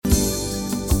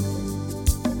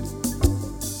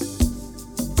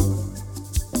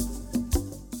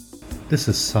This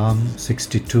is Psalm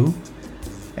 62,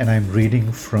 and I'm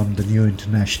reading from the New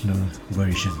International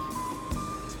Version.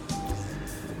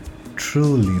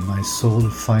 Truly my soul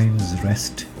finds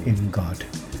rest in God.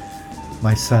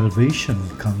 My salvation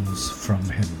comes from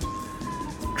Him.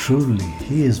 Truly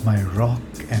He is my rock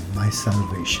and my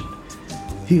salvation.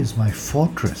 He is my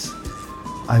fortress.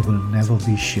 I will never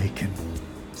be shaken.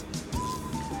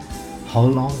 How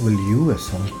long will you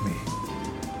assault me?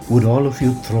 Would all of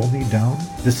you throw me down,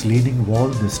 this leaning wall,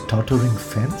 this tottering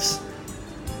fence?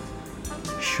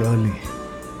 Surely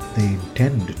they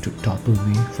intend to topple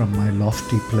me from my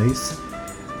lofty place.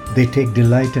 They take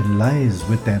delight in lies.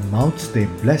 With their mouths they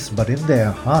bless, but in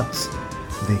their hearts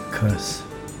they curse.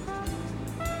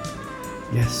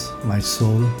 Yes, my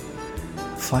soul,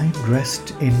 find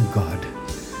rest in God.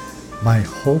 My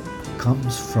hope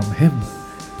comes from Him.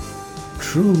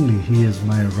 Truly He is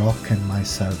my rock and my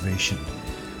salvation.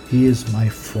 He is my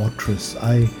fortress.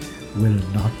 I will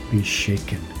not be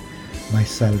shaken. My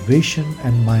salvation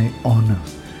and my honor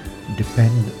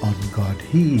depend on God.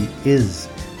 He is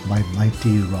my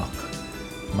mighty rock,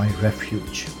 my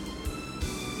refuge.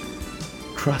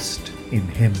 Trust in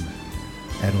Him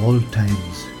at all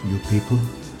times, you people.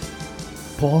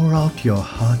 Pour out your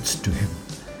hearts to Him,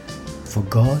 for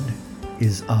God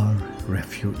is our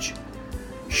refuge.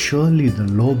 Surely the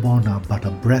low-born are but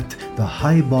a breath, the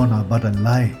high-born are but a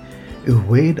lie. If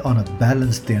weighed on a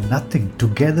balance, they are nothing.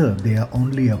 Together they are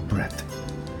only a breath.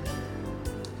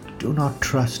 Do not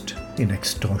trust in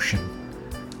extortion,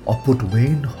 or put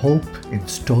vain hope in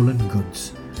stolen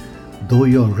goods. Though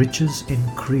your riches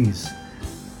increase,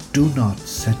 do not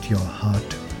set your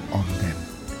heart on them.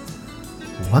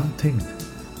 One thing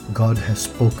God has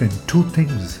spoken, two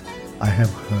things I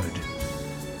have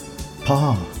heard.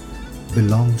 Power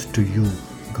belongs to you,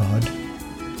 God,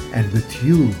 and with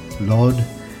you, Lord,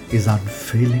 is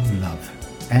unfailing love,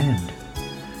 and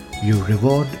you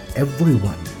reward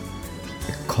everyone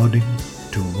according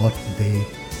to what they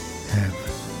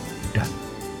have done.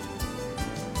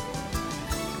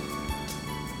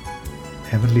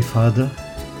 Heavenly Father,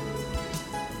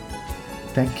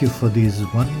 thank you for these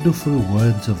wonderful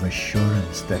words of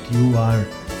assurance that you are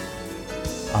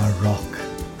our rock,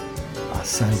 our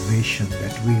salvation,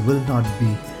 that we will not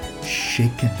be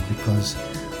shaken because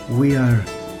we are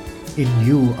in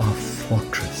you, our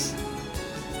fortress.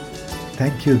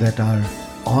 Thank you that our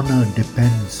honor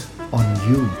depends on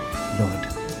you, Lord.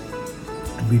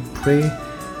 And we pray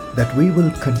that we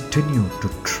will continue to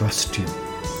trust you,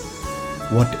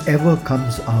 whatever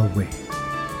comes our way.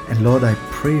 And Lord, I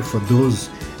pray for those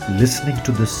listening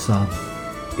to this psalm,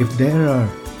 if there are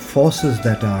forces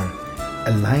that are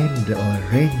aligned or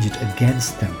arranged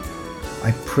against them,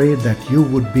 I pray that you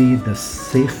would be the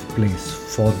safe place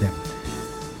for them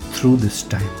through this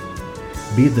time.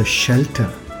 Be the shelter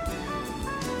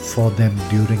for them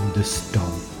during this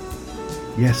storm.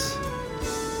 Yes,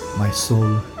 my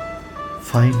soul,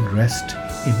 find rest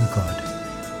in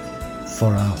God,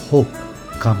 for our hope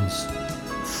comes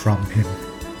from Him.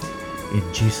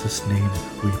 In Jesus' name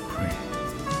we pray.